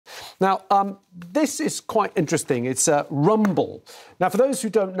Now, this is quite interesting. It's Rumble. Now, for those who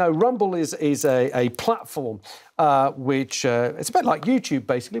don't know, Rumble is a platform which it's a bit like YouTube,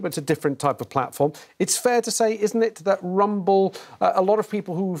 basically, but it's a different type of platform. It's fair to say, isn't it, that Rumble, a lot of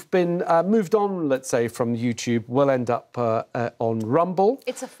people who've been moved on, let's say, from YouTube will end up on Rumble.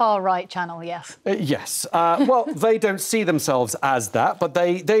 It's a far-right channel, yes. Yes. Well, they don't see themselves as that, but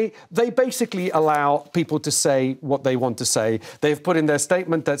they basically allow people to say what they want to say. They've put in their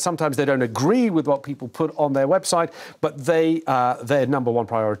statement that sometimes they don't agree with what people put on their website, but their number one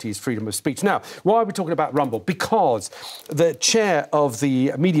priority is freedom of speech. Now, why are we talking about Rumble? Because the chair of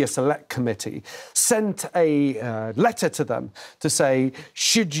the Media Select Committee sent a letter to them to say,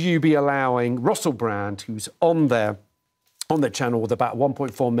 should you be allowing Russell Brand, who's on their channel with about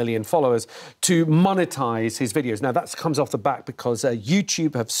 1.4 million followers, to monetize his videos. Now, that comes off the back because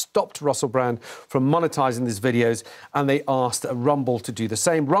YouTube have stopped Russell Brand from monetizing his videos, and they asked Rumble to do the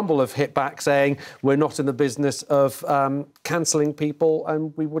same. Rumble have hit back saying, we're not in the business of cancelling people,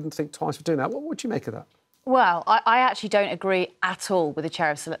 and we wouldn't think twice for doing that. What do you make of that? Well, I actually don't agree at all with the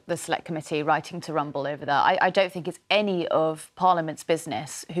chair of the Select Committee writing to Rumble over that. I don't think it's any of Parliament's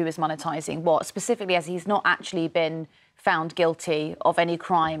business who is monetising what, specifically as he's not actually been found guilty of any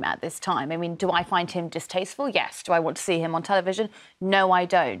crime at this time. I mean, do I find him distasteful? Yes. Do I want to see him on television? No, I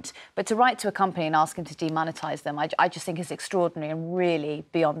don't. But to write to a company and ask him to demonetise them, I just think is extraordinary and really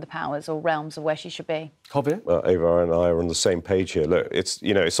beyond the powers or realms of where she should be. Kulveer? Well, Ava and I are on the same page here. Look,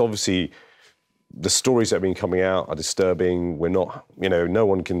 it's obviously the stories that have been coming out are disturbing. We're not, no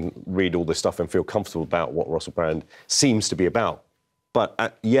one can read all this stuff and feel comfortable about what Russell Brand seems to be about.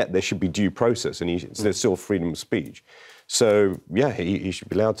 But yet there should be due process, and there's still freedom of speech. So, yeah, he should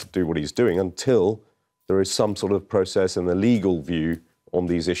be allowed to do what he's doing until there is some sort of process and a legal view on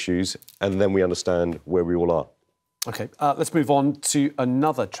these issues, and then we understand where we all are. OK, let's move on to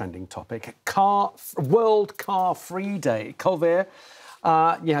another trending topic. World Car Free Day. Kulveer,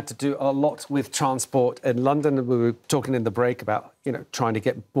 you had to do a lot with transport in London. We were talking in the break about, trying to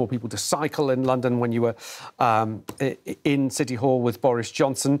get more people to cycle in London when you were in City Hall with Boris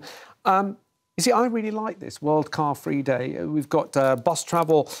Johnson. You see, I really like this World Car Free Day. We've got bus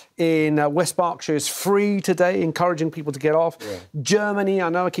travel in West Berkshire is free today, encouraging people to get off. Yeah. Germany, I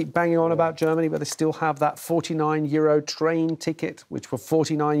know I keep banging on about Germany, but they still have that €49 train ticket, which for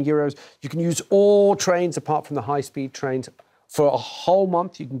 €49, you can use all trains apart from the high-speed trains for a whole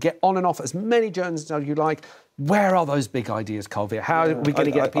month. You can get on and off as many journeys as you like. Where are those big ideas, Kulveer? How are we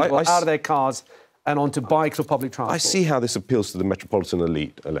going to get people out of their cars and onto bikes or public transport? I see how this appeals to the metropolitan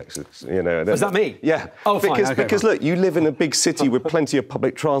elite, Alexis. Is that me? Yeah. Oh, fine. Because look, you live in a big city with plenty of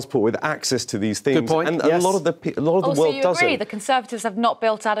public transport, with access to these things. Good point. And yes. a lot of the world doesn't. So you agree the Conservatives have not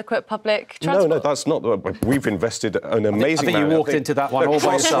built adequate public transport? No, that's not. We've invested an amazing amount. I think you walked into that one all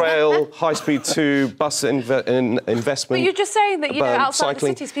by yourself. Crossrail, high-speed 2, bus investment. But you're just saying that, outside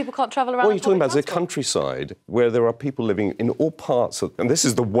cycling. the cities, people can't travel around. What you're talking about is a countryside where there are people living in all parts of, and this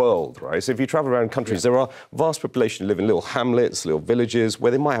is the world, right? So if you travel around countries, there are vast population live in little hamlets, little villages, where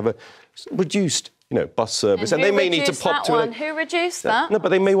they might have a reduced, bus service, and they may need to pop to. Who reduced that? No, but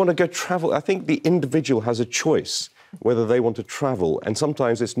they may want to go travel. I think the individual has a choice whether they want to travel, and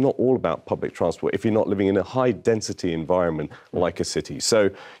sometimes it's not all about public transport if you're not living in a high-density environment like a city. So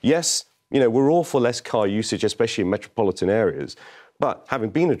yes, we're all for less car usage, especially in metropolitan areas. But having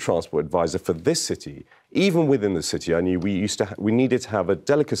been a transport advisor for this city, even within the city, I knew we needed to have a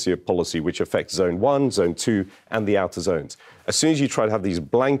delicacy of policy which affects Zone 1, Zone 2 and the outer zones. As soon as you try to have these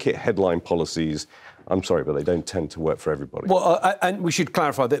blanket headline policies, I'm sorry, but they don't tend to work for everybody. Well, and we should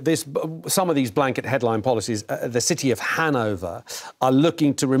clarify that some of these blanket headline policies, the city of Hanover are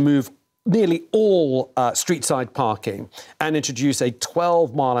looking to remove nearly all street-side parking and introduce a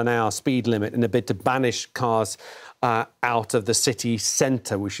 12-mile-an-hour speed limit in a bid to banish cars out of the city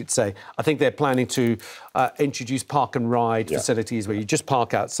centre, we should say. I think they're planning to introduce park and ride facilities where you just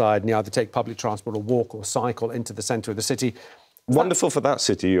park outside and you either take public transport or walk or cycle into the centre of the city. Wonderful for that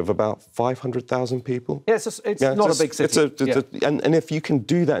city of about 500,000 people. Yeah, it's not a big city. And if you can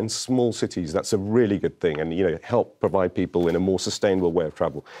do that in small cities, that's a really good thing, and help provide people in a more sustainable way of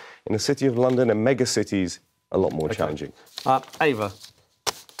travel. In the city of London and mega cities, a lot more challenging. Ava,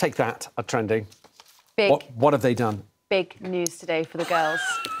 take that, trending. Big. What have they done? Big news today for the girls.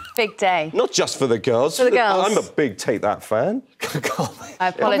 Big day. Not just for the girls. For the girls. I'm a big Take That fan. I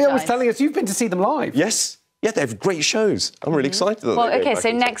apologise. Kulveer was telling us you've been to see them live. Yes. Yeah, they have great shows. I'm really excited. Well, OK, so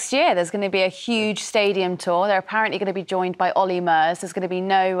next year there's going to be a huge stadium tour. They're apparently going to be joined by Ollie Murs. There's going to be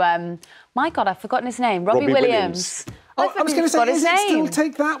no... my God, I've forgotten his name. Robbie Williams. I was going to say, is it still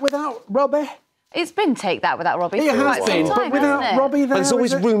Take That without Robbie? It's been Take That without Robbie. It has been, but without Robbie there... There's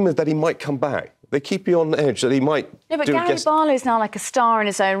always rumours that he might come back. They keep you on edge, that he might No, but Gary Barlow's now like a star in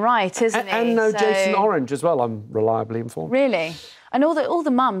his own right, isn't he? And no Jason Orange as well, I'm reliably informed. Really? And all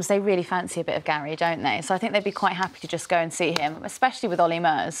the mums, they really fancy a bit of Gary, don't they? So I think they'd be quite happy to just go and see him, especially with Ollie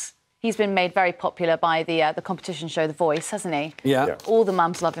Murs. He's been made very popular by the competition show The Voice, hasn't he? Yeah. All the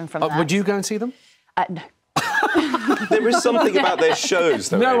mums love him from that. Would you go and see them? No. There is something about their shows,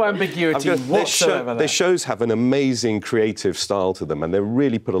 though. No ambiguity whatsoever. Their shows have an amazing creative style to them, and they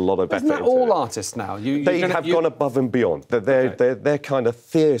really put a lot of effort into it. Isn't that all artists now? They have gone above and beyond. Their kind of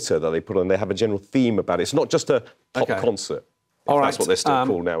theatre that they put on, they have a general theme about it. It's not just a pop concert. All right. That's what they're still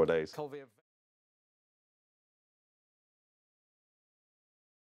called nowadays.